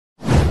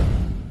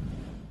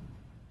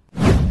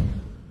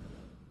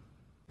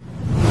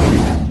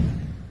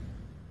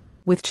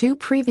With two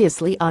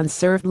previously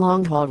unserved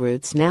long-haul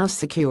routes now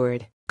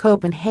secured,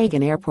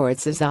 Copenhagen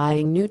Airports is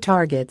eyeing new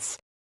targets.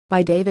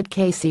 By David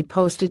Casey,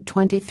 posted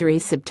 23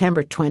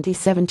 September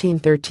 2017,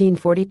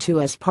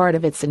 13:42. As part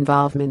of its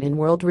involvement in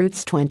World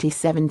Routes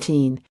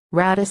 2017,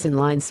 Radisson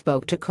Line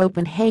spoke to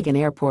Copenhagen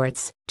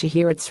Airports to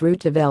hear its route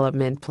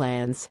development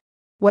plans.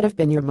 What have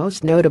been your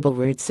most notable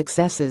route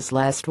successes?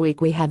 Last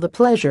week we had the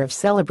pleasure of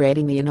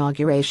celebrating the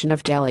inauguration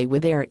of Delhi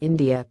with Air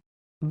India.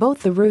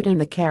 Both the route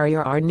and the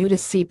carrier are new to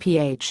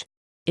CPH.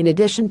 In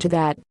addition to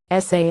that,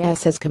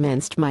 SAS has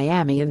commenced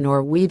Miami and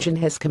Norwegian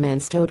has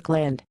commenced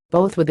Oakland,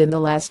 both within the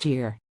last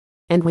year.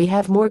 And we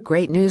have more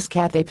great news.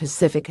 Cathay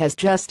Pacific has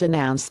just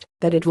announced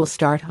that it will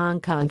start Hong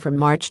Kong from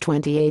March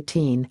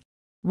 2018.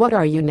 What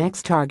are your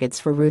next targets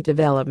for route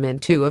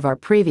development? Two of our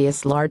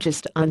previous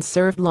largest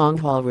unserved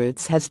long-haul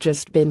routes has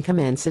just been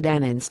commenced and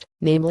announced,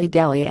 namely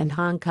Delhi and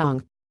Hong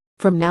Kong.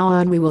 From now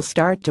on we will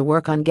start to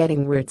work on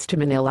getting routes to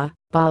Manila,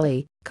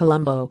 Bali,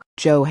 Colombo,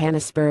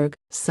 Johannesburg,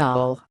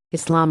 Seoul,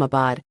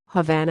 Islamabad,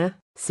 Havana,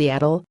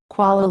 Seattle,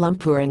 Kuala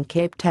Lumpur and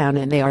Cape Town,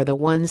 and they are the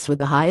ones with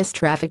the highest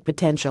traffic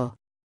potential.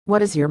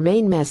 What is your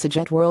main message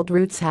at World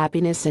Routes?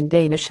 Happiness and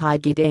Danish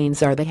Hygge.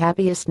 Danes are the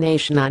happiest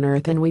nation on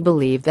earth, and we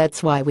believe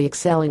that's why we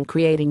excel in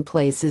creating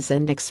places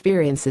and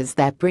experiences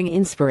that bring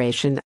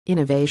inspiration,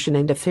 innovation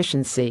and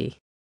efficiency.